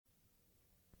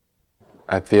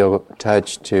I feel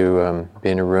touched to be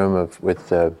in a room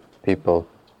with people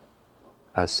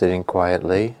sitting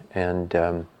quietly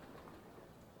and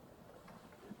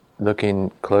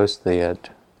looking closely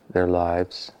at their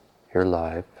lives, your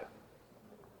life.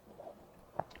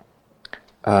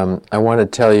 I want to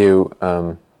tell you,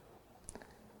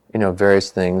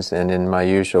 various things, and in my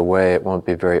usual way, it won't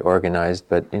be very organized,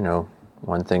 but,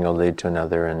 one thing will lead to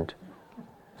another, and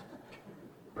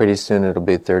pretty soon it'll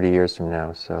be 30 years from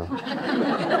now, so.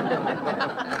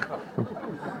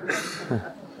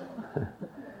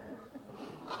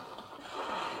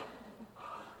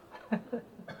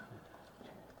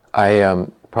 I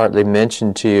partly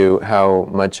mentioned to you how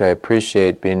much I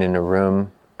appreciate being in a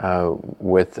room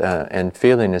with and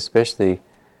feeling, especially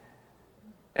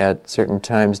at certain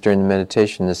times during the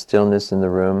meditation, the stillness in the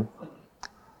room.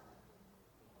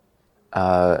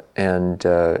 And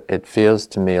it feels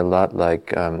to me a lot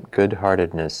like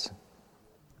good-heartedness.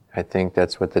 I think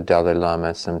that's what the Dalai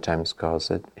Lama sometimes calls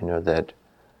it, that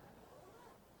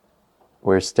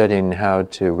we're studying how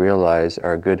to realize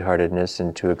our good-heartedness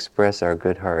and to express our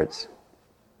good hearts.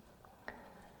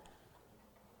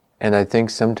 And I think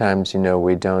sometimes,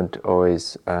 we don't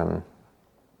always,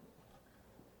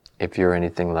 if you're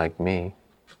anything like me,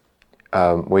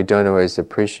 we don't always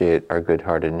appreciate our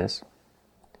good-heartedness.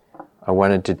 I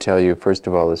wanted to tell you, first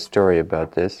of all, a story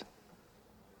about this.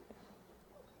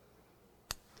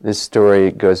 This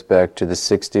story goes back to the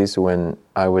 60s when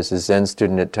I was a Zen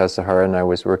student at Tassajara and I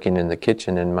was working in the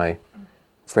kitchen, and my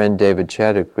friend David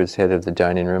Chadwick was head of the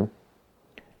dining room.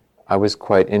 I was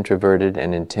quite introverted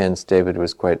and intense. David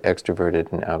was quite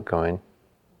extroverted and outgoing.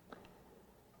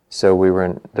 So we were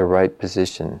in the right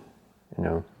position,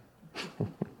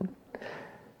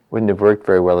 Wouldn't have worked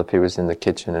very well if he was in the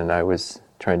kitchen and I was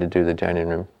trying to do the dining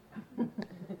room.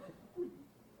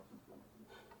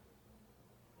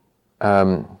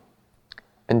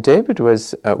 And David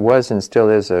was and still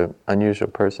is an unusual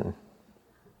person.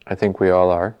 I think we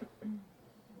all are,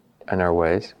 in our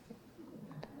ways.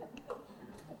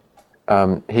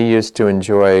 He used to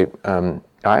enjoy.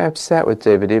 I have sat with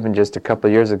David even just a couple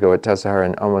of years ago at Tassajara,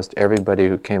 and almost everybody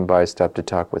who came by stopped to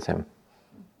talk with him.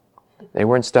 They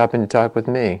weren't stopping to talk with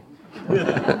me.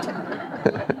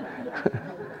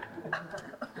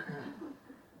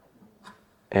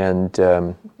 And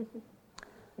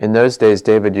in those days,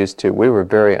 David we were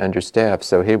very understaffed,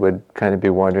 so he would kind of be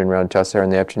wandering around Tassajara in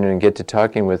the afternoon and get to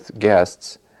talking with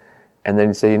guests. And then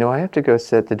he'd say, I have to go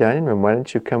sit at the dining room. Why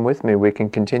don't you come with me? We can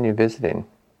continue visiting.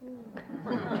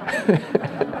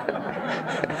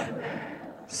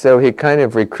 So he kind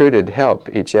of recruited help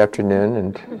each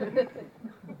afternoon.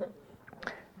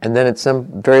 And then at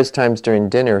some various times during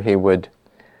dinner, he would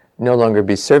no longer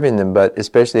be serving them, but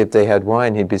especially if they had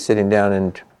wine, he'd be sitting down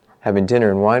and having dinner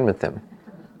and wine with them.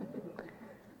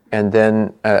 And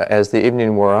then as the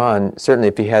evening wore on, certainly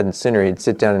if he hadn't dinner, he'd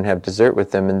sit down and have dessert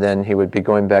with them, and then he would be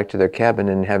going back to their cabin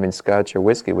and having scotch or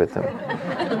whiskey with them.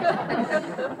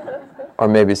 Or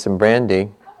maybe some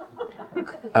brandy.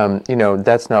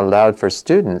 That's not allowed for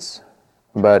students,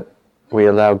 but we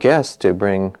allow guests to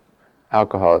bring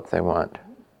alcohol if they want.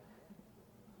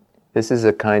 This is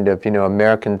a kind of,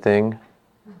 American thing.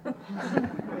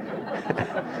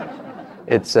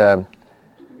 It's a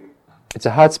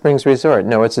hot springs resort.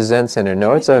 No, it's a Zen center.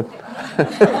 No, it's a...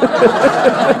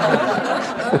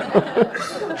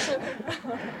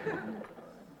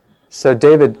 So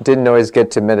David didn't always get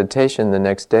to meditation the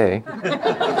next day.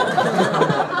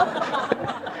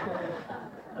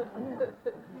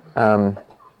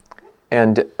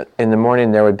 And in the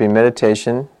morning there would be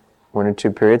meditation, 1 or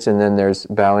 2 periods, and then there's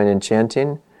bowing and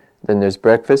chanting. Then there's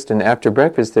breakfast, and after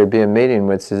breakfast there'd be a meeting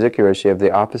with Suzuki Roshi of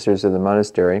the officers of the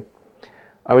monastery.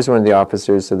 I was one of the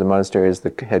officers of the monastery as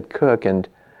the head cook, and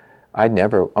I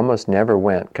almost never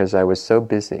went because I was so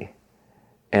busy.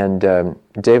 And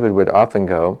David would often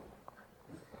go,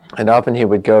 and often he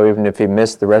would go even if he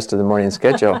missed the rest of the morning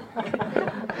schedule.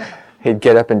 He'd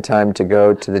get up in time to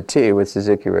go to the tea with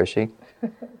Suzuki Roshi.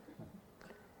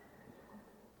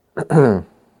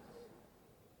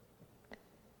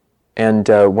 And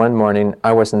one morning,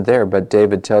 I wasn't there, but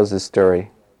David tells this story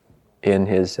in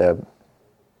his...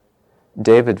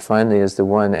 David finally is the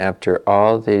one, after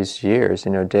all these years,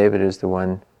 David is the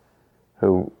one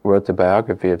who wrote the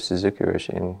biography of Suzuki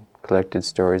Roshi and collected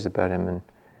stories about him.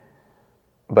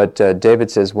 But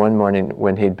David says one morning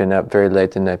when he'd been up very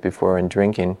late the night before and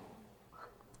drinking,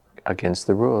 against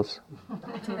the rules,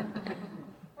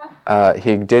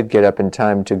 he did get up in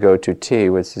time to go to tea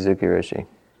with Suzuki Roshi.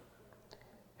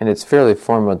 And it's fairly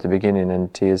formal at the beginning,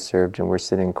 and tea is served, and we're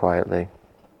sitting quietly.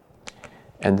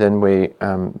 And then we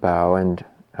bow and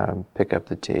pick up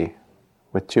the tea.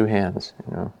 with two hands,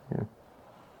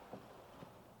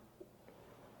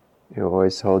 You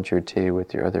always hold your tea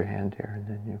with your other hand here, and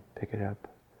then you pick it up.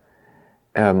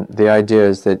 The idea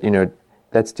is that,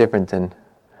 that's different than...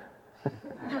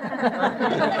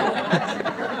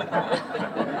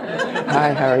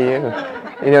 Hi, how are you?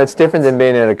 It's different than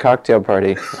being at a cocktail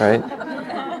party, right?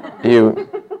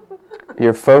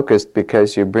 You're focused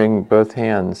because you bring both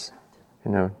hands,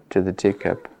 to the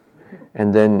teacup.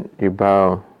 And then you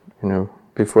bow,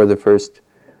 before the first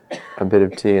a bit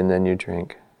of tea, and then you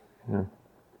drink,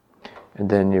 And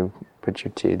then you put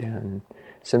your tea down.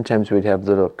 Sometimes we'd have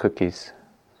little cookies.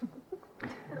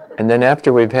 And then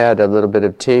after we've had a little bit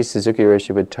of tea, Suzuki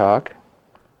Roshi would talk.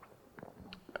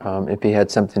 If he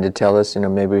had something to tell us,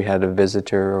 maybe we had a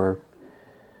visitor or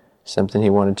something he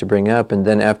wanted to bring up. And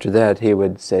then after that, he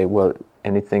would say, well,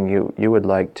 anything you would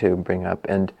like to bring up.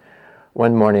 And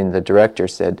one morning the director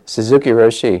said, Suzuki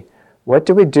Roshi, what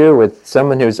do we do with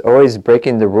someone who's always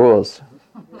breaking the rules?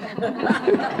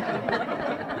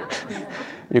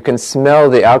 You can smell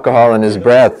the alcohol in his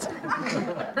breath.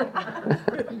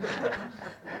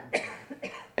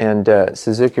 And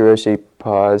Suzuki Roshi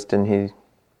paused and he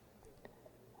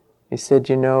said,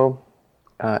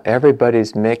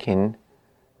 everybody's making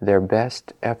their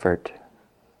best effort.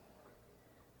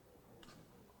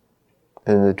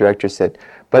 And the director said,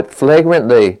 but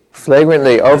flagrantly,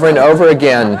 over and over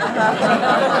again,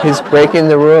 he's breaking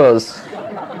the rules.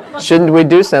 Shouldn't we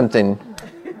do something?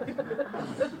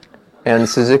 And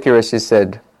Suzuki Roshi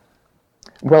said,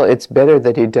 well, it's better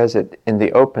that he does it in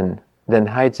the open than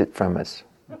hides it from us.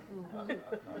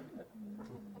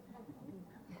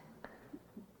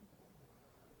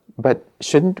 But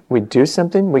shouldn't we do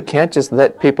something? We can't just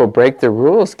let people break the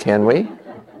rules, can we?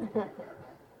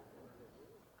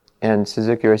 And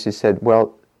Suzuki Roshi said,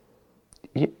 well,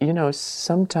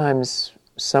 sometimes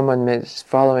someone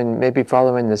may be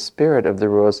following the spirit of the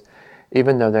rules,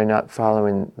 even though they're not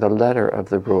following the letter of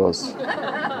the rules.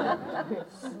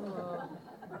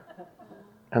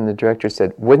 And the director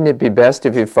said, wouldn't it be best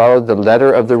if you followed the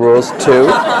letter of the rules too?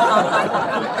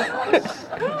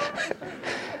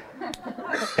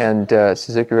 And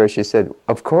Suzuki Roshi said,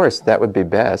 of course, that would be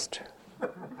best.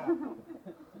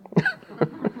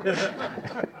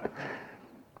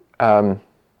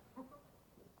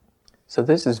 So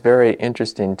this is very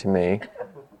interesting to me.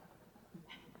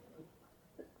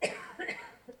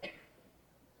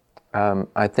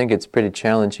 I think it's pretty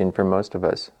challenging for most of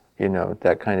us,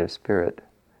 that kind of spirit,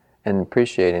 and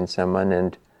appreciating someone.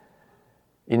 And,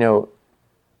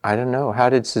 I don't know, how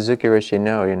did Suzuki Roshi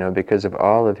know? Because of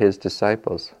all of his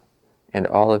disciples and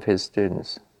all of his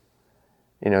students.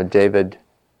 David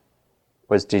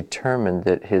was determined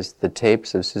that the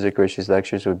tapes of Suzuki Roshi's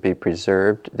lectures would be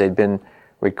preserved. They'd been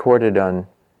recorded on,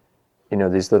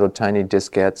 these little tiny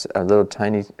diskettes, little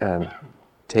tiny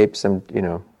tapes,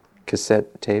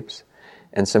 cassette tapes,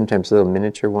 and sometimes little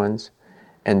miniature ones.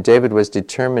 And David was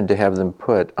determined to have them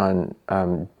put on,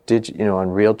 on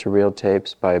reel-to-reel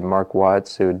tapes by Mark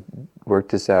Watts, who had worked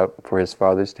this out for his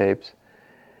father's tapes,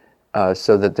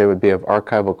 so that they would be of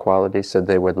archival quality, so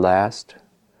they would last.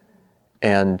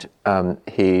 And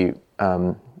he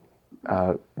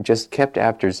just kept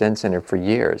after Zen Center for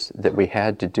years that we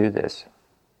had to do this.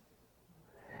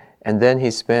 And then he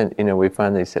spent, we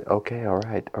finally said, okay, all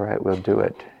right, we'll do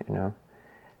it,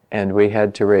 And we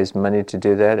had to raise money to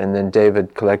do that. And then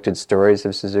David collected stories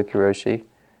of Suzuki Roshi,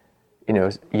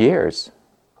 years.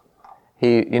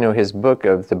 He, his book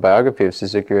of the biography of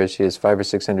Suzuki Roshi is 500 or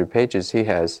 600 pages. He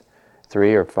has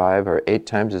 3 or 5 or 8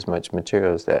 times as much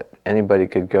material as that. Anybody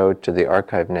could go to the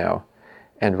archive now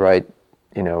and write,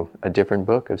 a different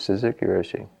book of Suzuki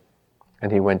Roshi.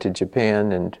 And he went to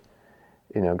Japan and,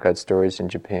 got stories in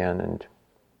Japan.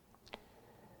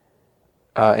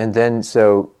 And then,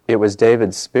 so it was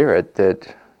David's spirit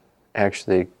that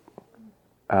actually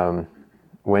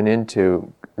went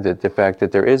into the fact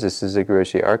that there is a Suzuki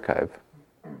Roshi archive.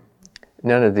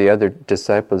 None of the other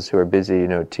disciples who are busy,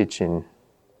 teaching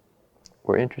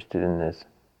were interested in this.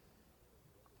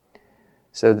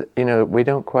 So, we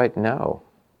don't quite know.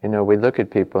 We look at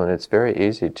people and it's very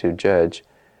easy to judge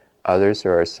others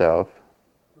or ourselves,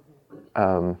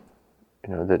 that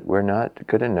we're not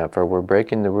good enough, or we're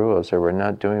breaking the rules, or we're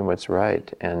not doing what's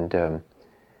right, and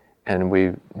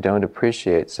we don't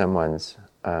appreciate someone's,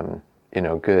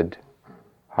 good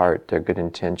heart, their good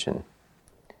intention,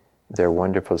 their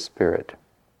wonderful spirit.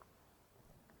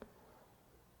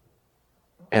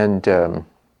 And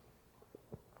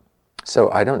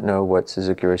so I don't know what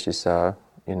Suzuki Roshi saw,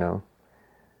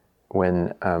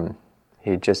 when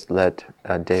he just let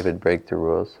David break the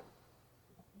rules.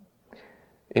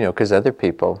 Because other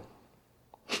people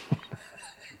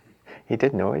He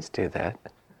didn't always do that.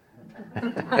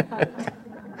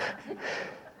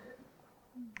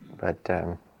 But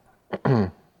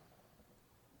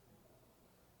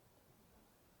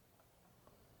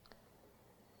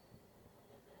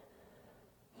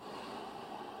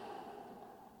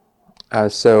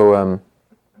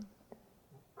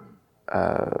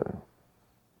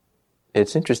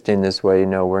it's interesting this way.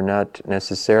 We're not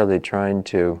necessarily trying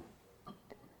to.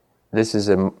 This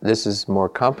is more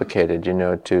complicated.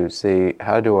 To see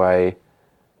how do I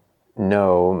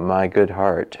know my good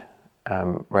heart,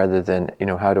 rather than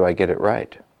how do I get it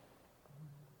right.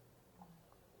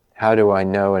 How do I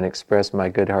know and express my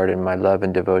good heart and my love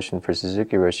and devotion for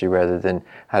Suzuki Roshi, rather than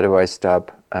how do I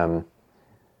stop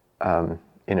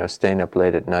staying up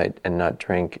late at night and not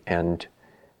drink, and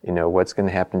what's going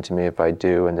to happen to me if I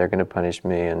do, and they're going to punish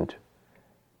me, and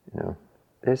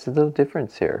there's a little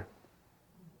difference here.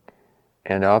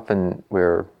 And often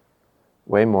we're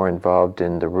way more involved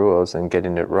in the rules and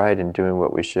getting it right and doing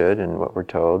what we should and what we're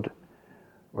told,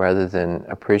 rather than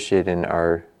appreciating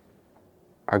our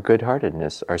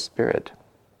good-heartedness, our spirit,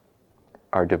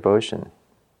 our devotion,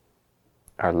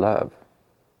 our love.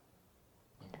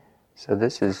 So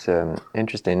this is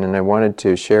interesting, and I wanted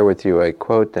to share with you a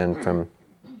quote then from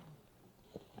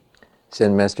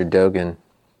Zen Master Dogen.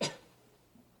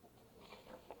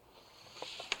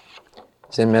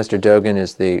 Zen Master Dogen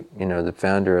is the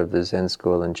founder of the Zen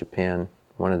school in Japan,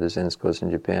 one of the Zen schools in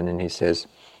Japan, and he says,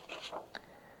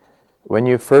 "When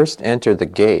you first enter the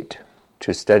gate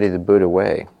to study the Buddha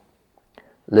way,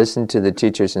 listen to the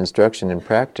teacher's instruction and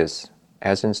practice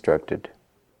as instructed.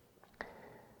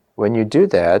 When you do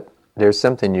that, there's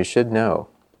something you should know.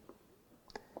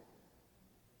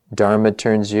 Dharma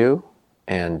turns you,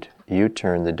 and you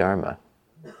turn the Dharma.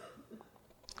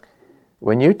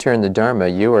 When you turn the Dharma,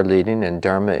 you are leading and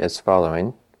Dharma is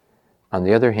following. On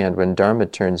the other hand, when Dharma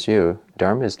turns you,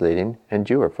 Dharma is leading and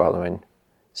you are following."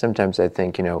 Sometimes I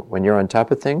think, when you're on top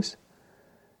of things,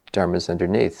 Dharma's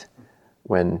underneath.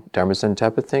 When Dharma's on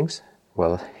top of things,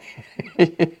 well,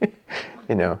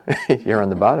 you're on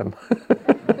the bottom.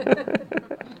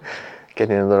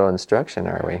 Getting a little instruction,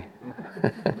 are we?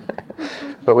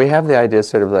 But we have the idea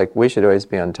sort of like we should always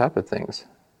be on top of things.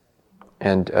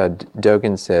 And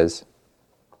Dogen says,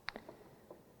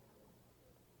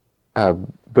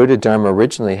 Buddha Dharma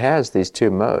originally has these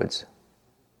two modes.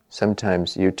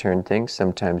 Sometimes you turn things,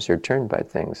 sometimes you're turned by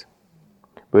things.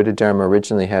 Buddha Dharma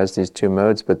originally has these two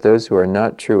modes, but those who are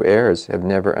not true heirs have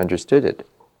never understood it.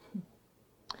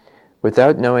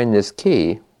 Without knowing this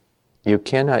key, you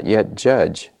cannot yet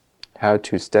judge how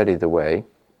to study the way.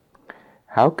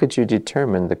 How could you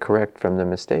determine the correct from the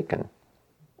mistaken?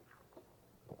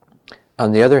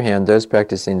 On the other hand, those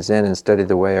practicing Zen and study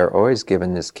the way are always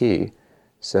given this key,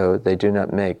 so they do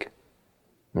not make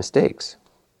mistakes.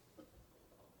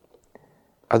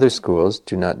 Other schools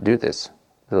do not do this.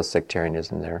 A little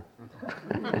sectarianism there.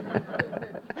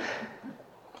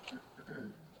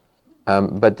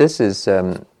 But this is,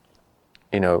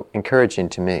 encouraging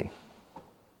to me.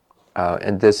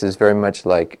 And this is very much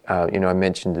like, I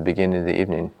mentioned at the beginning of the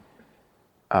evening,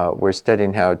 we're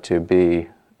studying how to be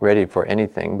ready for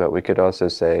anything, but we could also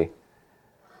say,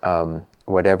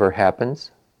 whatever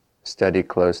happens, study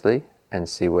closely and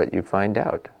see what you find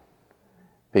out.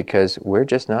 Because we're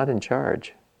just not in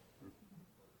charge.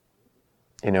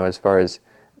 As far as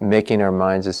making our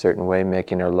minds a certain way,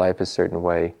 making our life a certain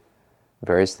way,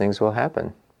 various things will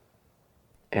happen.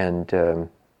 And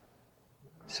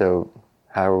so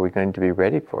how are we going to be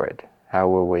ready for it? How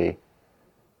will we,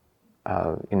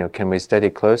 can we study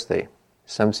closely?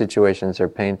 Some situations are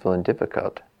painful and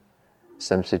difficult.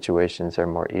 Some situations are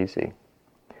more easy.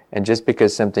 And just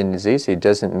because something is easy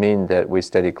doesn't mean that we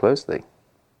study closely.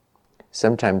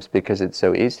 Sometimes because it's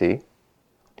so easy,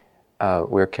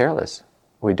 we're careless.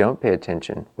 We don't pay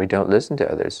attention. We don't listen to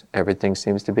others. Everything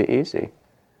seems to be easy.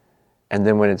 And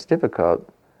then when it's difficult,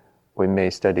 we may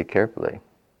study carefully.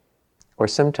 Or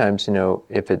sometimes,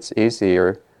 if it's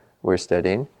easier, we're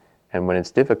studying, and when it's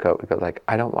difficult, we go like,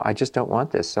 I just don't want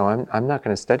this, so I'm not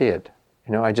going to study it.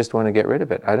 I just want to get rid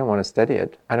of it. I don't want to study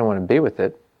it. I don't want to be with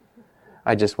it.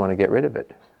 I just want to get rid of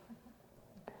it.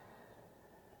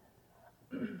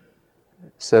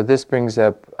 So this brings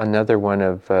up another one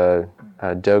of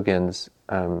Dogen's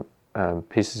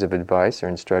pieces of advice or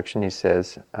instruction. He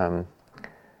says,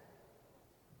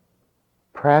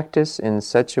 practice in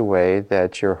such a way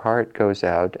that your heart goes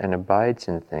out and abides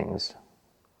in things,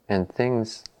 and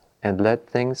let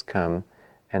things come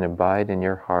and abide in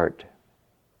your heart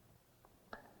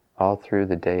all through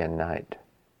the day and night.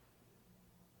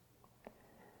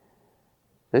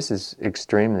 This is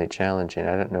extremely challenging.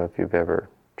 I don't know if you've ever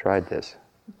tried this.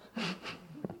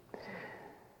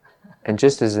 And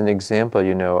just as an example,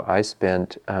 I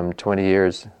spent 20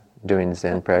 years doing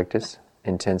Zen practice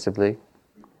intensively,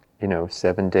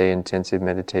 7-day intensive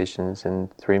meditations and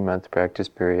 3-month practice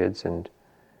periods. And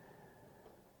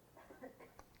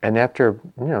after,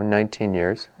 19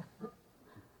 years,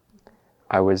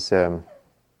 I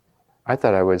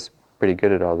thought I was pretty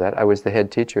good at all that. I was the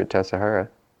head teacher at Tassajara.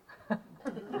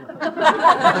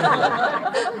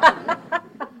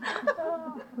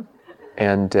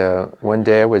 And one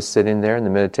day I was sitting there in the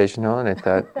meditation hall and I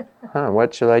thought,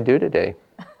 what shall I do today?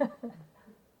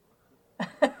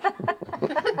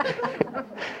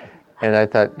 And I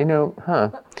thought,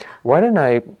 why don't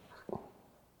I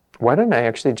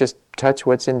actually just touch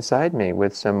what's inside me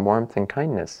with some warmth and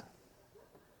kindness?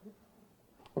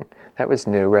 That was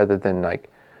new, rather than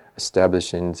like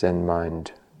establishing Zen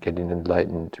mind, getting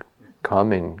enlightened,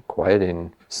 calming,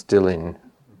 quieting, stilling,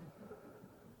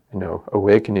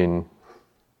 awakening.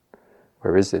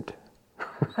 Where is it?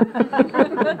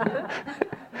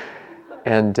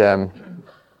 And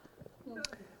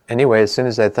anyway, as soon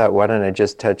as I thought, why don't I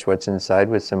just touch what's inside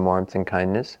with some warmth and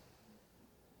kindness,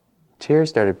 tears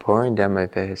started pouring down my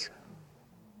face.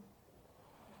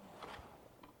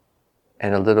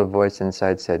 And a little voice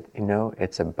inside said,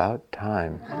 it's about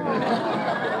time.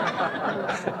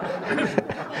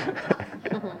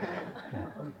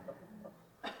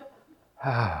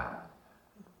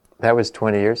 That was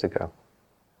 20 years ago.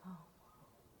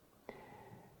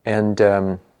 And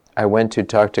I went to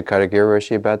talk to Katagiri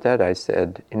Roshi about that. I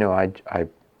said, I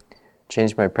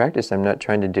changed my practice. I'm not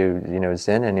trying to do,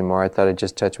 Zen anymore. I thought I'd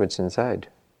just touch what's inside.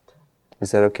 Is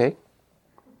that okay?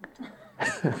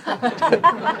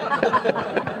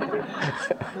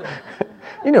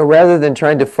 Rather than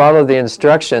trying to follow the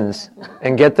instructions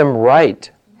and get them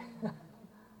right,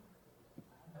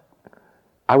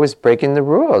 I was breaking the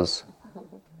rules.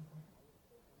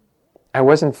 I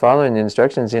wasn't following the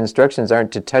instructions. The instructions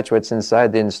aren't to touch what's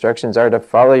inside. The instructions are to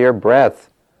follow your breath,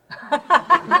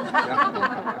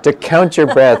 to count your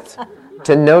breath,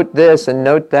 to note this and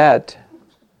note that.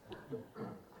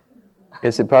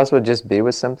 Is it possible to just be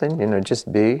with something?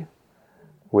 Just be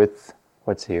with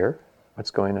what's here,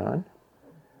 what's going on.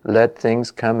 Let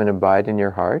things come and abide in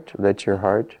your heart. Let your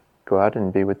heart go out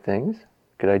and be with things.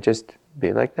 Could I just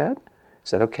be like that?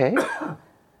 Is that okay?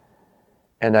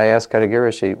 And I asked Katagiri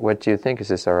Roshi, what do you think? Is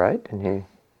this all right? And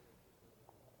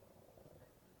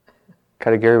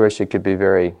Katagiri Roshi could be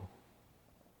very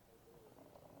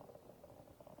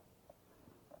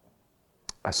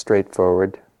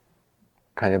straightforward,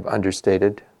 kind of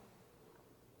understated,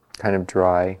 kind of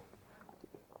dry.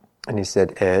 And he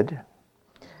said, Ed,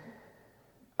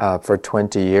 for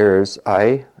 20 years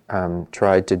I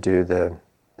tried to do the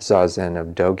Zazen of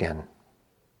Dogen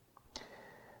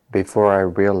before I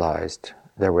realized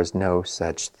there was no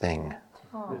such thing.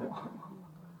 Oh.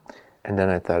 And then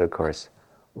I thought, of course,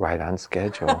 right on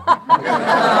schedule.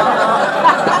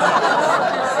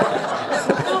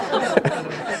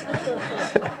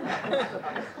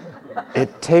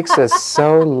 It takes us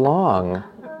so long,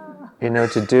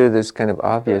 to do this kind of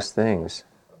obvious things.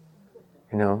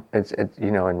 In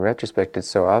retrospect, it's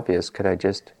so obvious. Could I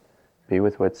just be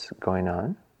with what's going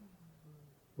on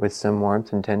with some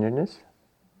warmth and tenderness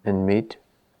and meet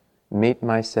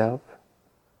myself?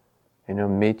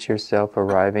 Meet yourself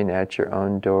arriving at your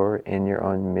own door, in your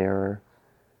own mirror.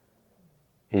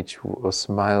 Each will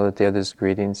smile at the other's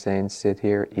greeting, saying, sit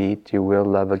here, eat, you will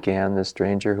love again the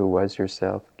stranger who was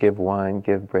yourself. Give wine,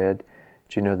 give bread.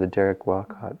 Do you know the Derek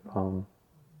Walcott poem?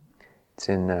 It's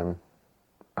in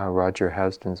Roger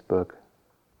Houston's book.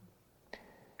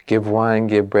 Give wine,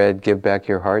 give bread, give back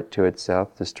your heart to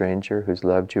itself, the stranger who's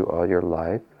loved you all your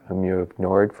life, whom you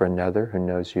ignored for another who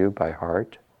knows you by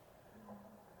heart.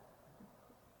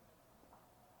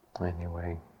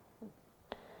 Anyway.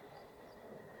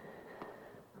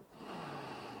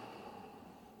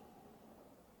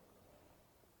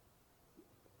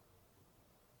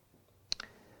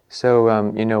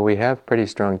 So, we have pretty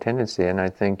strong tendency, and I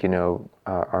think,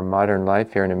 our modern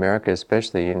life here in America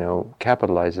especially,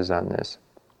 capitalizes on this.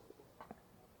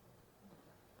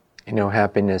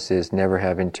 Happiness is never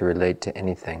having to relate to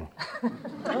anything.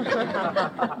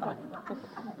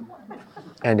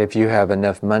 And if you have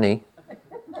enough money,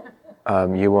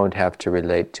 you won't have to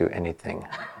relate to anything.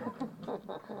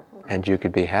 And you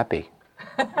could be happy.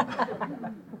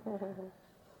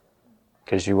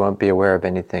 Because you won't be aware of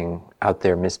anything out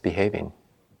there misbehaving.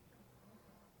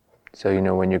 So,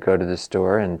 when you go to the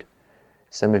store, and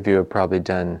some of you have probably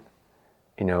done,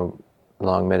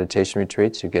 long meditation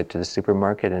retreats, you get to the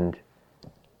supermarket and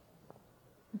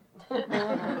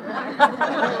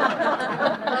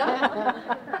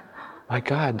my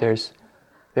God, there's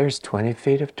There's 20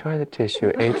 feet of toilet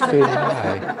tissue, 8 feet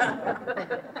high.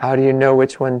 How do you know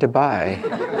which one to buy?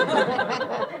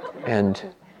 And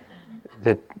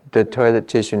the toilet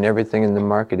tissue and everything in the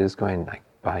market is going like,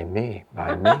 buy me,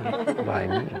 buy me, buy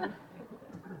me.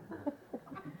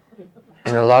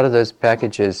 And a lot of those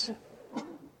packages,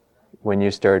 when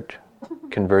you start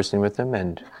conversing with them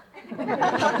and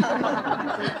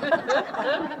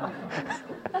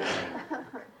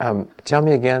tell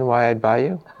me again why I'd buy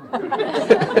you.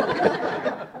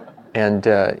 And,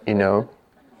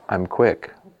 I'm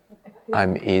quick.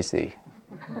 I'm easy.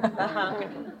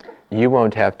 You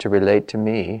won't have to relate to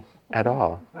me at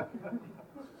all.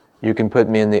 You can put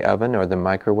me in the oven or the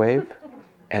microwave,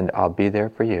 and I'll be there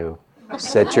for you.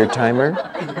 Set your timer,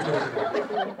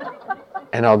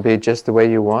 and I'll be just the way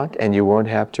you want, and you won't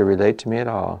have to relate to me at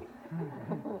all.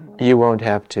 You won't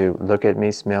have to look at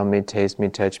me, smell me, taste me,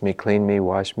 touch me, clean me,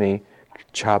 wash me,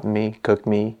 chop me, cook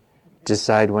me,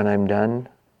 decide when I'm done,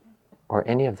 or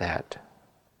any of that.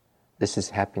 This is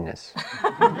happiness.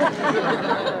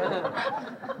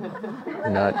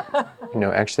 Not,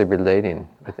 actually relating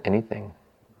with anything.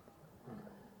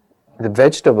 The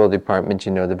vegetable department,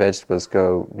 the vegetables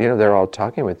go, they're all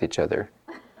talking with each other.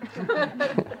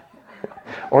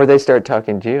 Or they start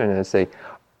talking to you and they say,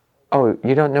 oh,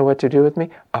 you don't know what to do with me?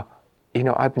 Oh,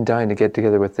 I've been dying to get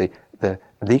together with the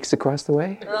leeks across the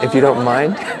way, if you don't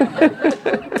mind.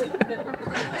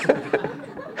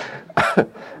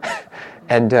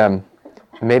 And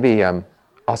maybe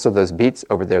also those beets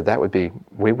over there,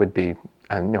 we would be,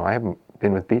 I haven't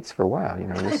been with beets for a while,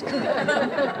 this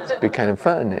would be kind of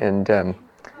fun. And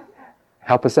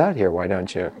help us out here, why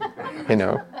don't you?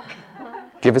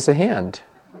 Give us a hand.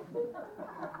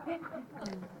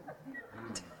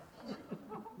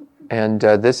 And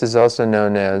this is also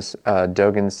known as,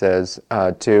 Dogen says,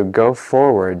 to go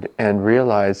forward and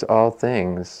realize all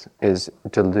things is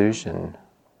delusion.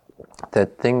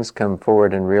 That things come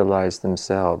forward and realize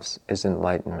themselves is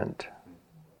enlightenment.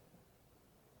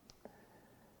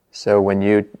 So when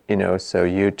you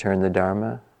turn the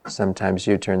Dharma, sometimes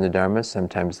you turn the Dharma,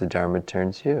 sometimes the Dharma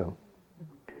turns you.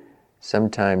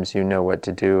 Sometimes you know what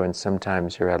to do and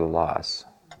sometimes you're at a loss.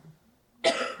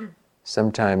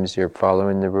 Sometimes you're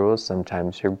following the rules,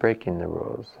 sometimes you're breaking the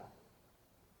rules.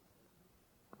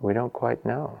 We don't quite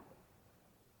know.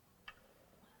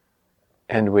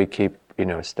 And we keep,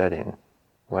 studying.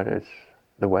 What is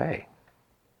the way?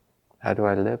 How do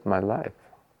I live my life?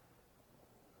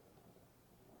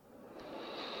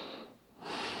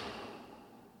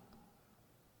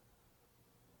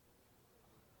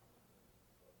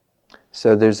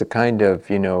 So there's a kind of,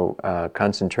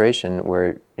 concentration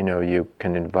where, you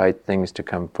can invite things to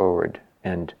come forward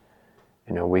and,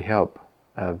 we help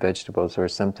vegetables or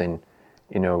something,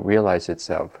 realize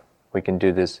itself. We can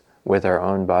do this with our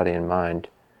own body and mind.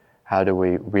 How do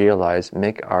we realize,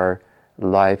 make our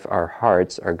life, our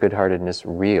hearts, our good-heartedness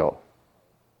real?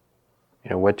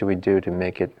 What do we do to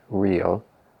make it real,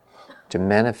 to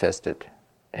manifest it?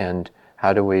 And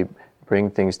how do we bring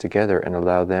things together and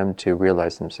allow them to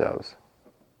realize themselves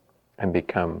and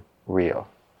become real,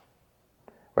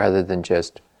 rather than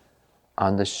just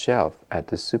on the shelf at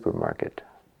the supermarket?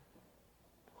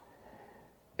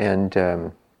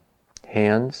 And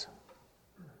hands.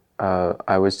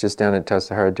 I was just down at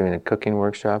Tassajara doing a cooking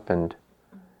workshop, and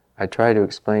I try to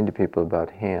explain to people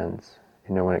about hands,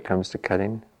 when it comes to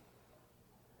cutting.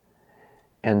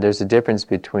 And there's a difference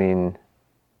between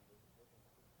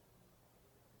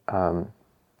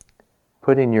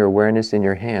putting your awareness in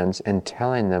your hands and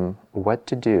telling them what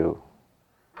to do.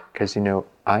 Because,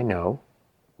 I know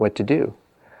what to do.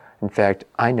 In fact,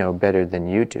 I know better than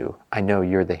you do. I know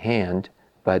you're the hand,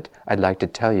 but I'd like to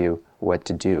tell you what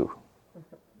to do.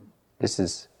 This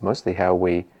is mostly how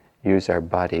we use our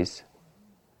bodies,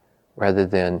 rather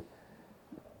than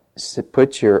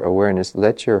put your awareness,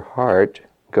 let your heart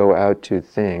go out to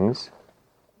things,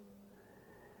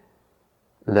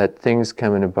 let things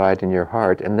come and abide in your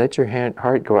heart, and let your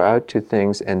heart go out to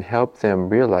things and help them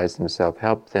realize themselves,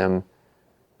 help them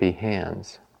be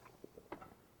hands.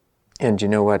 And you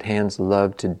know what? Hands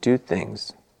love to do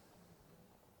things.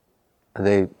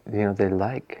 They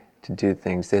like to do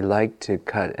things. They like to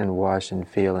cut and wash and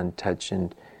feel and touch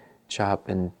and chop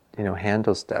and,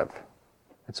 handle stuff.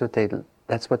 That's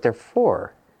what they're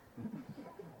for.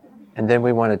 And then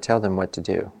we want to tell them what to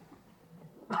do.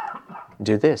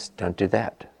 Do this, don't do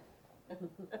that.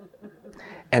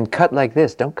 And cut like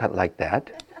this, don't cut like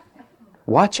that.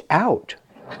 Watch out.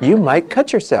 You might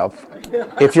cut yourself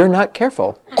if you're not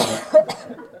careful.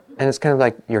 And it's kind of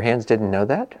like your hands didn't know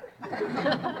that.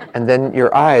 And then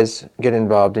your eyes get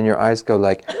involved and your eyes go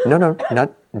like, no,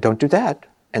 don't do that.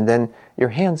 And then your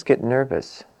hands get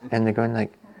nervous, and they're going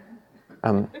like,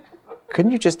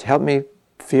 couldn't you just help me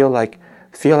feel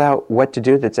out what to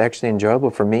do that's actually enjoyable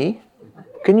for me?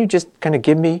 Couldn't you just kind of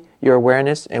give me your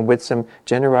awareness and with some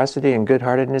generosity and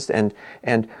good-heartedness and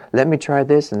let me try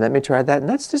this and let me try that, and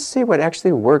let's just see what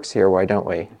actually works here, why don't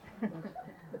we?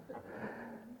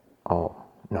 Oh,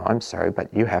 no, I'm sorry,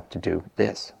 but you have to do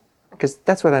this, because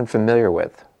that's what I'm familiar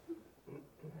with.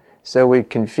 So we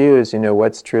confuse,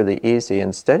 what's truly easy,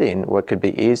 and studying what could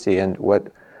be easy and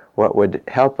what would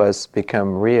help us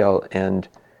become real and,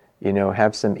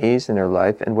 have some ease in our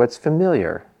life, and what's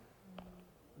familiar.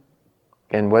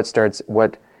 And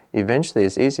what eventually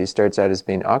is easy starts out as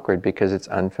being awkward because it's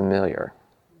unfamiliar.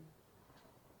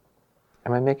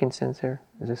 Am I making sense here?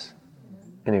 Is this?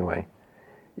 Anyway,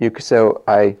 so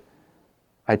I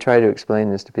try to explain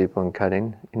this to people in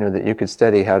cutting, that you could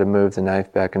study how to move the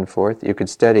knife back and forth. You could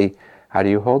study how do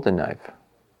you hold the knife.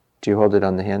 Do you hold it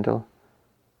on the handle?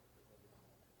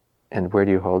 And where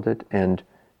do you hold it? And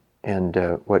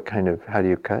how do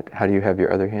you cut? How do you have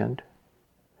your other hand?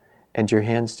 And your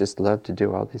hands just love to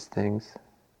do all these things.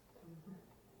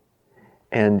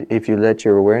 And if you let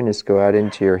your awareness go out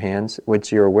into your hands,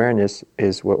 which your awareness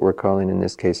is what we're calling in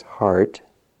this case heart,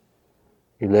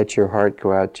 you let your heart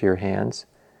go out to your hands,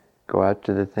 go out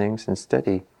to the things and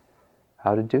study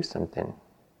how to do something.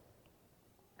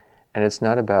 And it's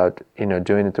not about,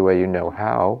 doing it the way you know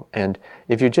how. And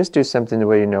if you just do something the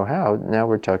way you know how, now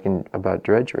we're talking about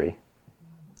drudgery.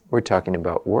 We're talking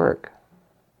about work.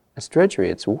 It's drudgery,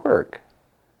 it's work.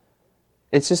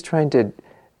 It's just trying to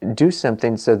do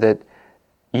something so that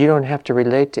you don't have to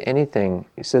relate to anything,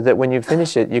 so that when you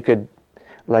finish it, you could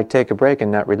take a break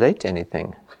and not relate to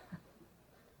anything.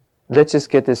 Let's just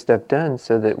get this stuff done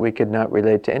so that we could not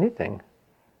relate to anything.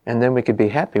 And then we could be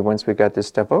happy once we got this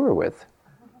stuff over with.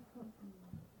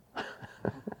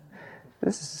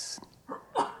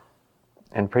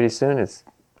 And pretty soon it's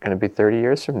going to be 30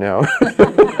 years from now.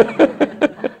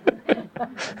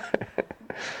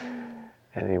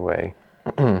 Anyway.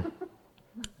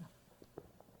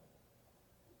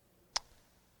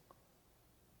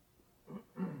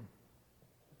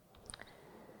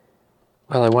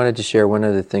 Well, I wanted to share one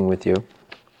other thing with you.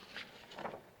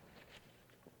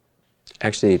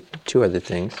 Actually, two other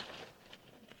things.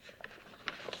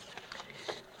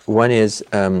 One is,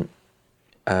 I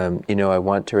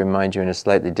want to remind you in a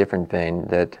slightly different vein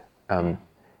that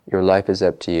your life is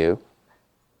up to you.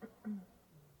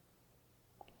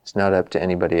 It's not up to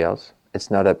anybody else. It's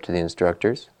not up to the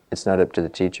instructors. It's not up to the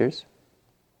teachers.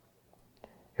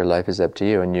 Your life is up to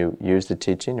you, and you use the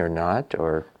teaching or not,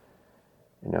 or,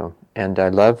 And I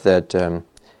love that,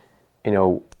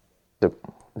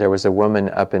 there was a woman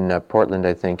up in Portland,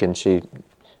 I think, and she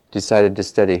decided to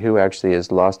study who actually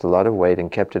has lost a lot of weight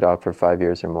and kept it off for 5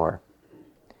 years or more.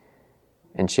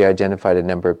 And she identified a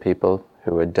number of people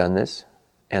who had done this,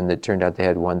 and it turned out they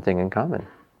had one thing in common.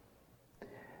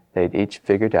 They'd each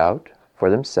figured out for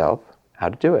themselves how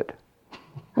to do it.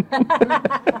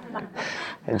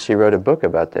 And she wrote a book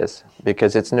about this,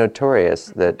 because it's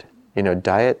notorious that,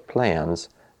 diet plans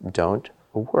don't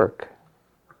work.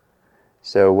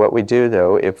 So what we do,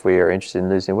 though, if we are interested in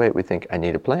losing weight, we think, I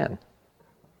need a plan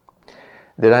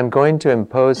that I'm going to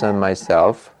impose on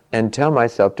myself and tell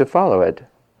myself to follow it.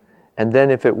 And then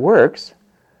if it works,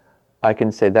 I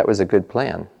can say that was a good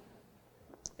plan.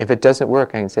 If it doesn't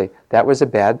work, I can say that was a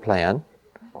bad plan,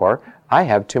 or I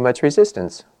have too much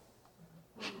resistance.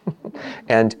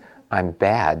 And I'm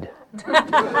bad.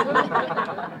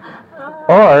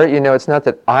 Or, it's not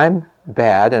that I'm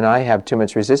bad and I have too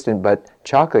much resistance, but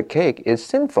chocolate cake is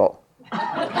sinful.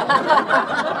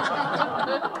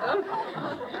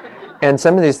 And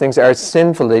some of these things are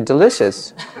sinfully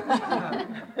delicious.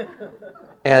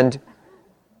 And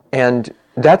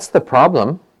that's the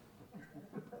problem.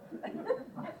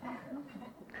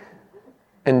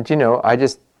 And,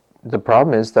 the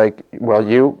problem is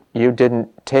you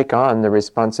didn't take on the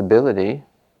responsibility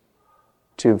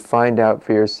to find out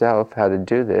for yourself how to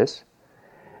do this.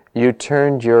 You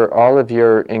turned all of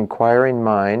your inquiring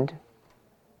mind,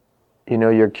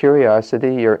 your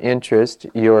curiosity, your interest,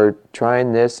 your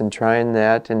trying this and trying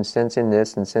that and sensing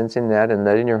this and sensing that and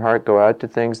letting your heart go out to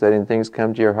things, letting things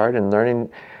come to your heart and learning,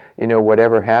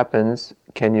 whatever happens,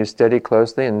 can you study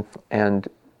closely and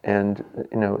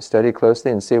study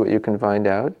closely and see what you can find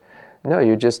out? No,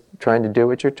 you're just trying to do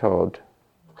what you're told.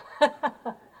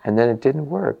 And then it didn't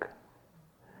work.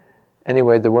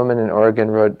 Anyway, the woman in Oregon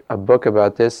wrote a book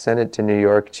about this, sent it to New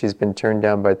York. She's been turned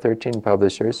down by 13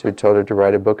 publishers who told her to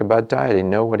write a book about dieting.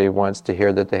 Nobody wants to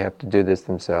hear that they have to do this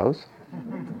themselves.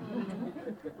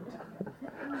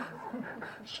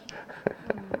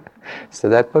 So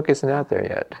that book isn't out there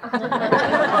yet.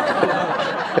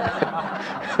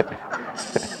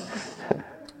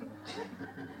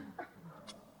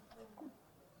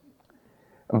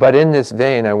 But in this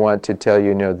vein, I want to tell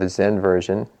you, the Zen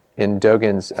version. In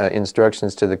Dogen's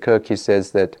instructions to the cook, he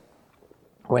says that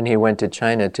when he went to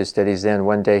China to study Zen,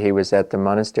 one day he was at the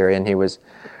monastery and he was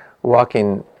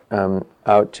walking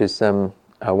out to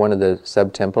one of the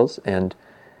sub-temples, and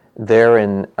there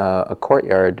in a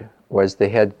courtyard was the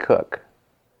head cook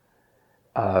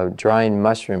drying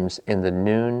mushrooms in the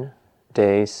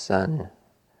noonday sun.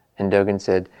 And Dogen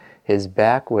said, his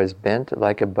back was bent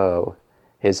like a bow.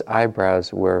 His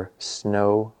eyebrows were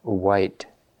snow white.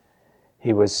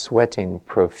 He was sweating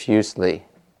profusely.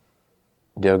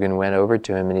 Dogen went over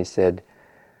to him and he said,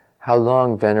 how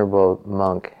long, venerable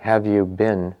monk, have you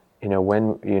been,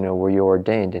 when, were you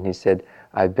ordained? And he said,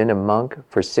 I've been a monk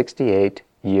for 68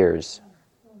 years.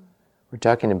 We're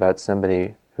talking about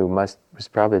somebody who was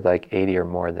probably like 80 or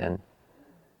more then.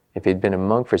 If he'd been a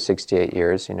monk for 68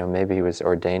 years, maybe he was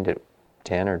ordained at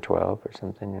 10 or 12 or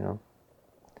something,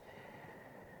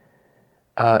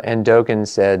 And Dogen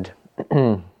said,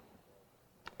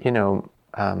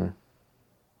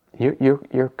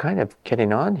 you're kind of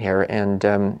getting on here,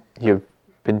 and you've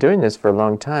been doing this for a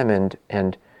long time, and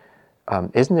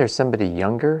isn't there somebody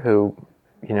younger who,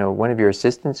 one of your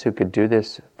assistants who could do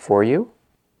this for you?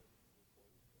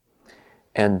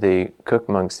 And the cook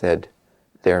monk said,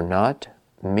 they're not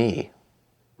me.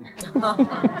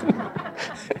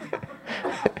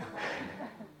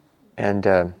 And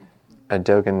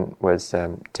Dogen was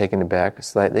taken aback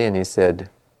slightly, and he said,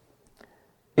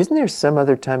 isn't there some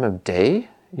other time of day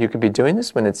you could be doing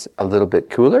this when it's a little bit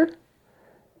cooler?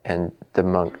 And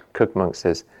the cook monk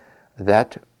says,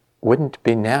 that wouldn't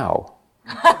be now.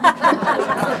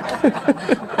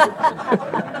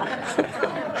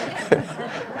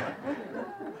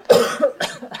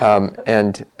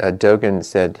 And Dogen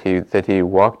said that he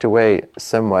walked away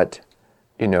somewhat,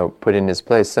 put in his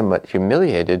place, somewhat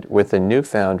humiliated with a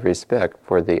newfound respect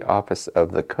for the office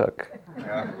of the cook.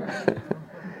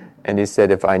 And he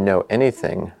said, if I know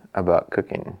anything about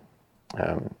cooking,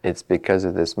 it's because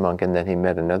of this monk. And then he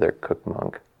met another cook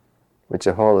monk, which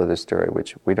is a whole other story,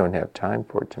 which we don't have time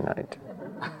for tonight,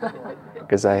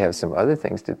 because I have some other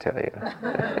things to tell you.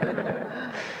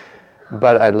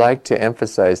 But I'd like to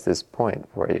emphasize this point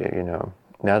for you,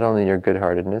 not only your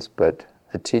good-heartedness, but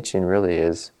the teaching really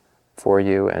is for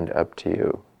you and up to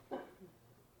you.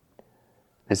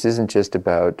 This isn't just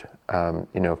about,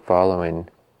 following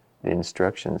the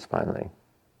instructions finally.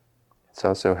 It's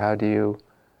also how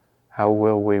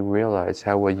will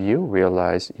you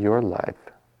realize your life?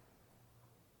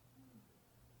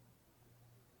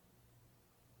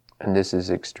 And this is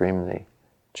extremely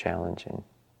challenging.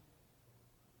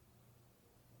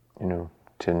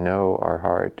 To know our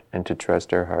heart and to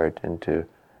trust our heart and to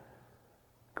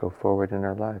go forward in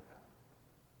our life.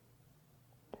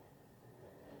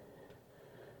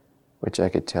 Which I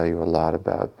could tell you a lot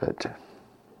about, but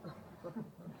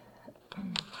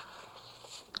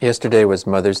yesterday was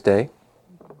Mother's Day.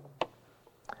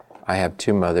 I have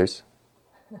two mothers.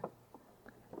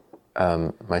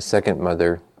 My second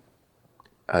mother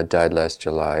died last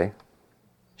July.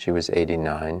 She was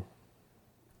 89.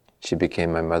 She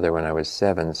became my mother when I was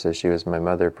 7, so she was my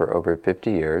mother for over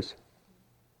 50 years.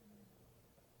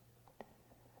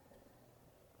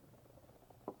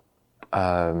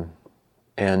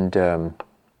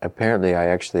 Apparently I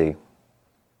actually,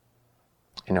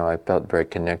 I felt very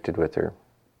connected with her.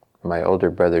 My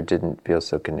older brother didn't feel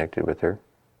so connected with her.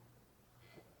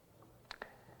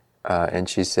 And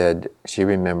she said she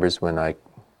remembers when I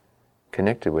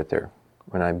connected with her,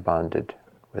 when I bonded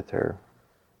with her.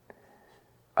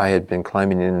 I had been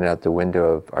climbing in and out the window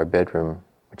of our bedroom,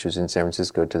 which was in San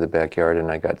Francisco, to the backyard,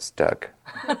 and I got stuck.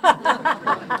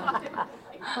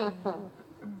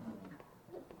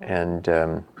 And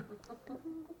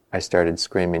I started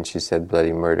screaming. She said,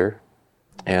 bloody murder.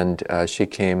 And she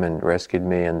came and rescued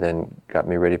me and then got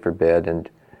me ready for bed and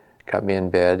got me in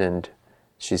bed. And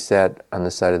she sat on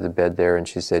the side of the bed there and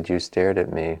she said, you stared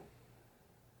at me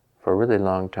for a really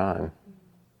long time.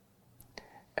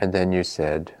 And then you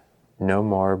said, no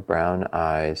more brown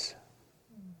eyes.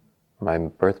 My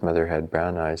birth mother had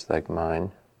brown eyes like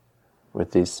mine,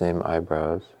 with these same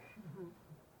eyebrows,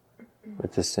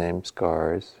 with the same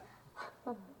scars.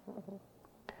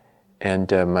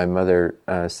 And my mother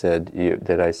said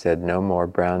that I said, no more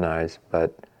brown eyes,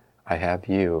 but I have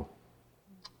you.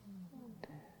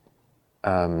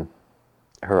 Her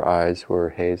eyes were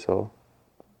hazel,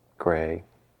 gray.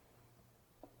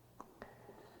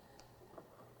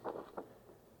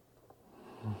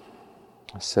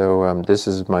 So this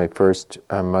is my first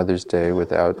Mother's Day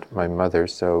without my mother,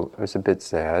 so it was a bit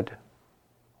sad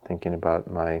thinking about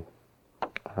my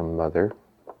mother.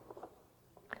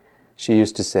 She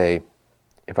used to say,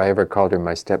 if I ever called her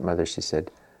my stepmother, she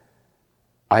said,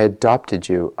 "I adopted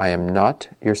you, I am not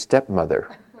your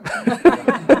stepmother."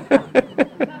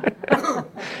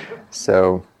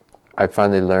 So I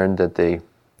finally learned that the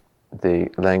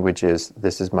language is,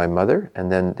 this is my mother,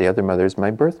 and then the other mother is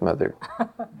my birth mother.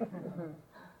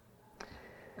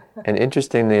 And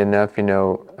interestingly enough,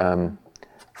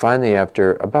 finally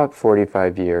after about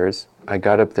 45 years, I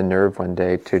got up the nerve one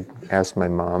day to ask my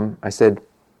mom. I said,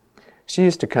 she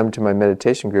used to come to my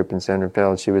meditation group in San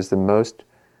Rafael. She was the most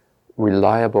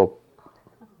reliable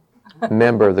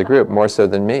member of the group, more so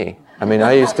than me. I mean,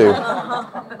 I used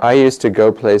to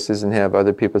go places and have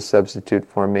other people substitute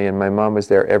for me, and my mom was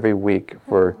there every week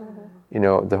for,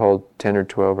 the whole 10 or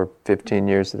 12 or 15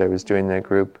 years that I was doing that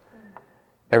group.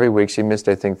 Every week she missed,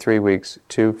 I think, 3 weeks,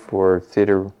 2 for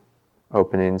theater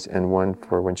openings and 1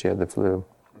 for when she had the flu.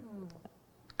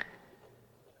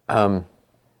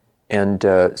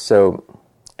 So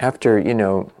after,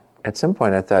 at some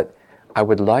point I thought, I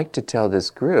would like to tell this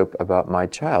group about my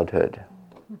childhood.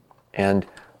 And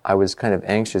I was kind of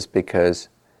anxious because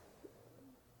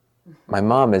my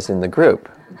mom is in the group.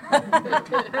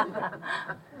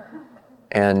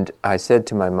 And I said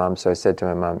to my mom,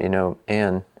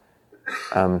 Anne,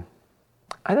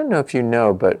 I don't know if you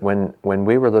know, but when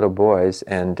we were little boys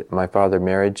and my father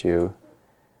married you,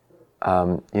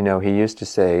 he used to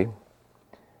say,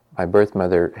 my birth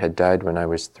mother had died when I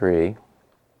was 3,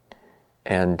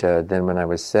 and then when I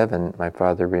was 7, my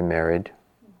father remarried.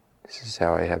 This is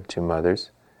how I have 2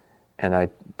 mothers. And I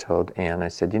told Anne, I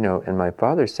said, and my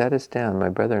father sat us down, my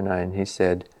brother and I, and he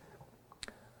said,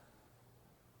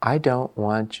 I don't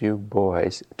want you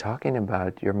boys talking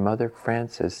about your mother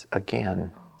Frances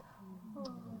again,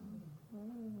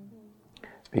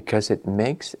 because it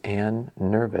makes Anne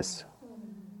nervous.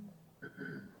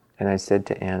 And I said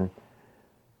to Anne,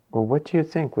 well, what do you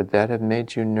think? Would that have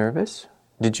made you nervous?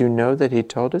 Did you know that he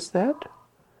told us that?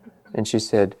 And she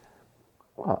said,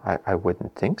 well, I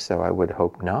wouldn't think so. I would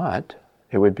hope not.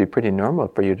 It would be pretty normal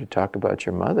for you to talk about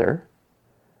your mother.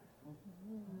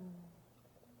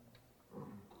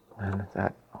 And I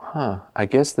thought, I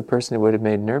guess the person who would have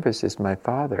made nervous is my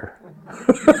father.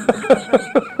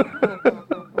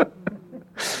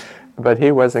 But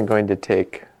he wasn't going to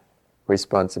take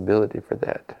responsibility for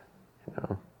that.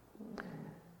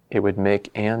 It would make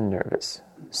Anne nervous.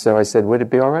 So I said, would it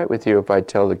be all right with you if I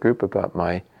tell the group about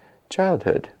my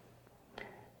childhood?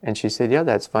 And she said, yeah,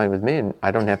 that's fine with me, and I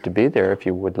don't have to be there if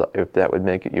that would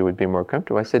make it, you would be more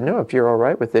comfortable. I said, no, if you're all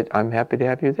right with it, I'm happy to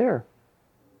have you there.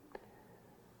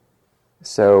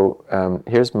 So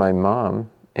here's my mom,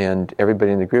 and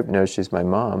everybody in the group knows she's my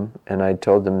mom, and I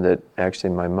told them that actually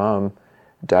my mom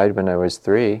died when I was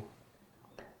 3.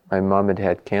 My mom had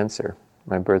had cancer,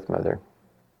 my birth mother.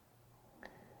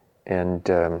 And,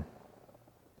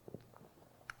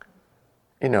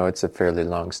 it's a fairly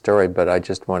long story, but I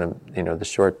just want to, the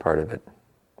short part of it.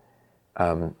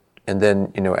 And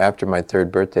then, after my 3rd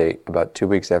birthday, about 2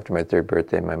 weeks after my 3rd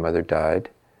birthday, my mother died.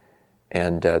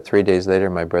 And 3 days later,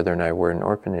 my brother and I were in an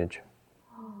orphanage,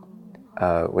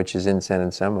 which is in San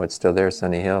Anselmo. It's still there,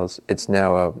 Sunny Hills. It's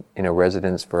now a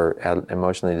residence for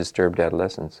emotionally disturbed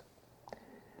adolescents.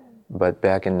 But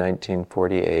back in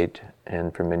 1948,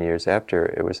 and for many years after,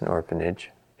 it was an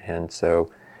orphanage. And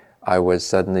so I was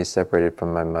suddenly separated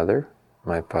from my mother,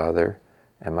 my father,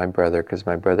 and my brother, because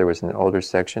my brother was in an older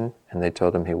section, and they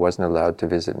told him he wasn't allowed to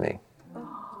visit me.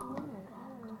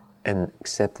 And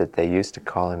except that they used to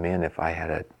call him in if I had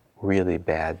a really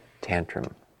bad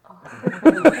tantrum.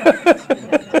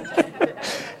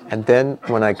 And then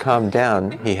when I calmed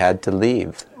down, he had to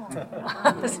leave.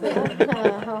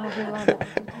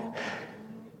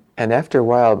 And after a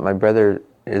while, my brother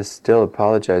still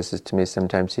apologizes to me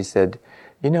sometimes. He said,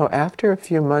 after a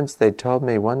few months,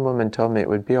 one woman told me it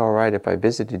would be all right if I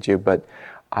visited you, but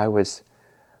I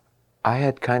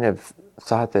had kind of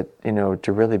thought that,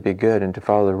 to really be good and to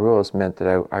follow the rules meant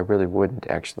that I really wouldn't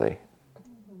actually.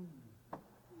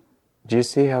 Do you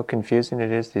see how confusing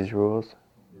it is, these rules?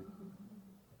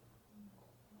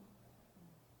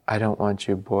 I don't want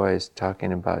you boys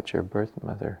talking about your birth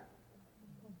mother.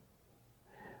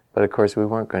 But of course, we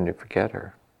weren't going to forget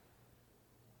her.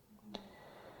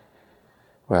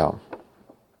 Well,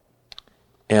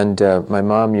 and my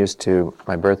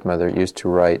birth mother used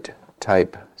to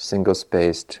type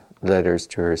single-spaced letters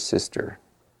to her sister,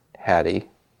 Hattie,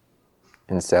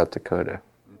 in South Dakota,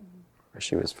 where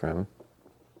she was from.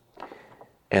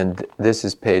 And this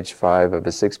is page 5 of a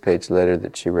 6-page letter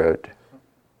that she wrote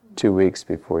 2 weeks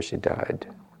before she died.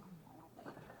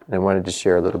 And I wanted to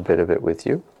share a little bit of it with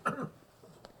you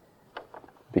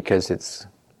because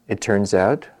it turns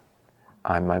out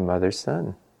I'm my mother's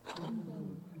son.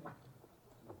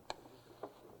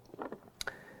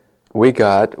 We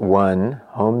got one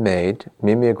homemade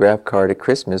mimeograph card at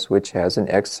Christmas which has an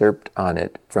excerpt on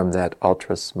it from that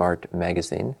ultra-smart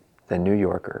magazine, The New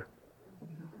Yorker.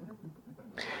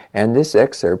 And this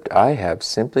excerpt I have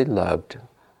simply loved.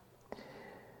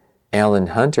 Alan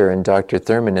Hunter and Dr.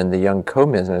 Thurman and the young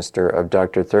co-minister of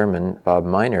Dr. Thurman, Bob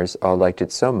Miners, all liked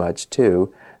it so much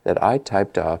too that I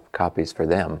typed off copies for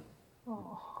them.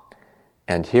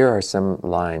 And here are some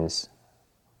lines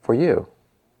for you.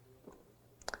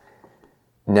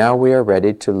 Now we are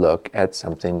ready to look at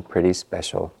something pretty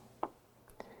special.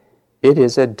 It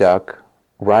is a duck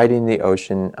riding the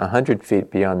ocean 100 feet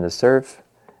beyond the surf,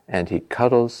 and he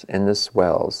cuddles in the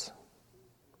swells.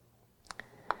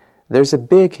 There's a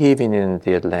big heaving in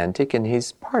the Atlantic, and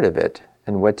he's part of it.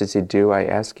 And what does he do, I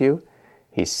ask you?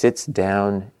 He sits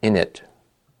down in it.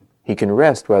 He can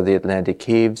rest while the Atlantic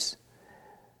heaves.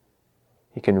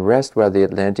 He can rest while the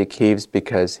Atlantic heaves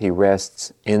because he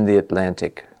rests in the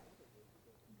Atlantic.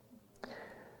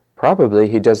 Probably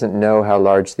he doesn't know how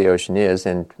large the ocean is,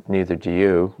 and neither do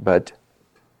you, but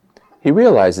he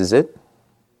realizes it.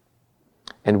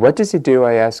 And what does he do,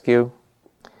 I ask you?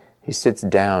 He sits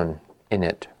down in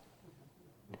it.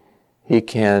 He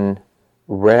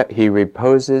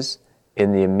reposes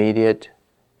in the immediate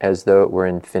as though it were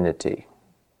infinity,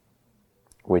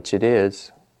 which it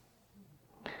is.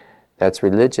 That's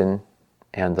religion,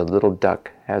 and the little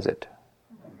duck has it.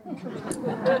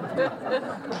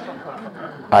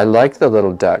 I like the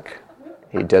little duck.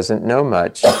 He doesn't know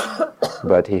much,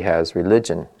 but he has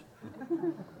religion.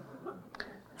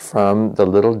 From The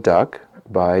Little Duck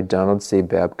by Donald C.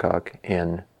 Babcock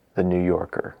in The New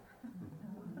Yorker.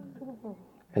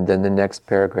 And then the next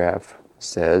paragraph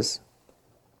says,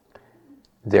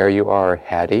 there you are,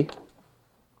 Hattie,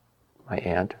 my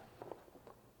aunt,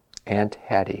 Aunt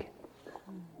Hattie.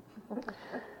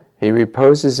 He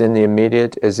reposes in the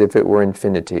immediate as if it were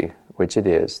infinity, which it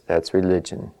is. That's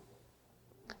religion.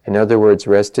 In other words,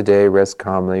 rest today, rest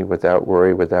calmly, without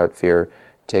worry, without fear.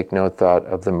 Take no thought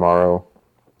of the morrow,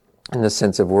 in the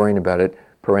sense of worrying about it,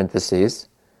 parentheses.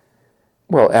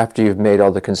 Well, after you've made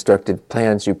all the constructive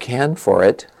plans you can for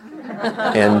it,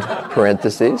 end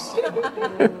parentheses.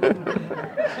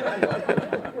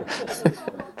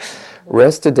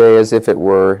 Rest today as if it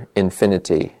were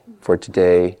infinity, for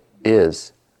today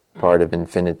is part of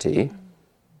infinity,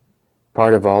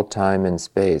 part of all time and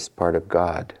space, part of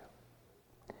God.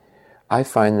 I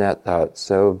find that thought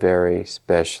so very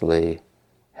specially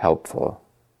helpful.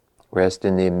 Rest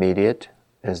in the immediate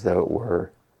as though it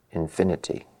were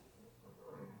infinity.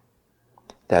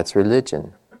 That's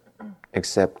religion.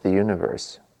 Accept the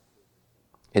universe.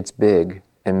 It's big,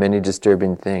 and many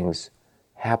disturbing things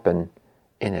happen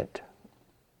in it.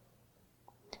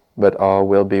 But all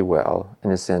will be well.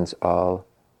 In a sense, all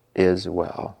is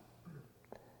well,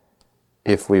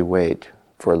 if we wait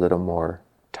for a little more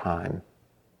time.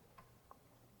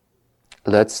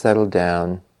 Let's settle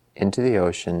down into the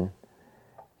ocean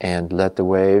and let the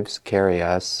waves carry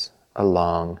us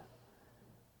along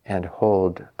and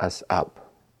hold us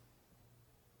up.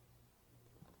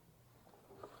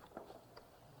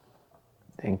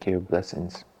 Thank you.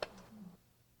 Blessings.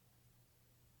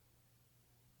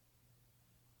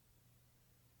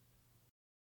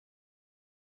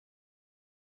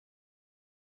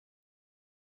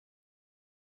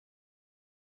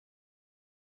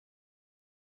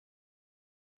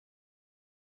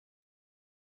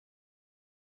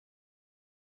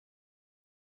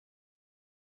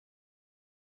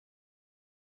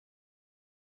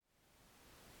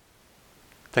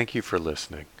 Thank you for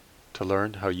listening. To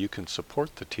learn how you can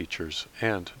support the teachers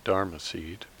and Dharma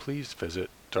Seed, please visit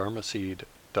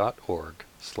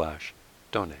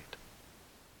dharmaseed.org/donate.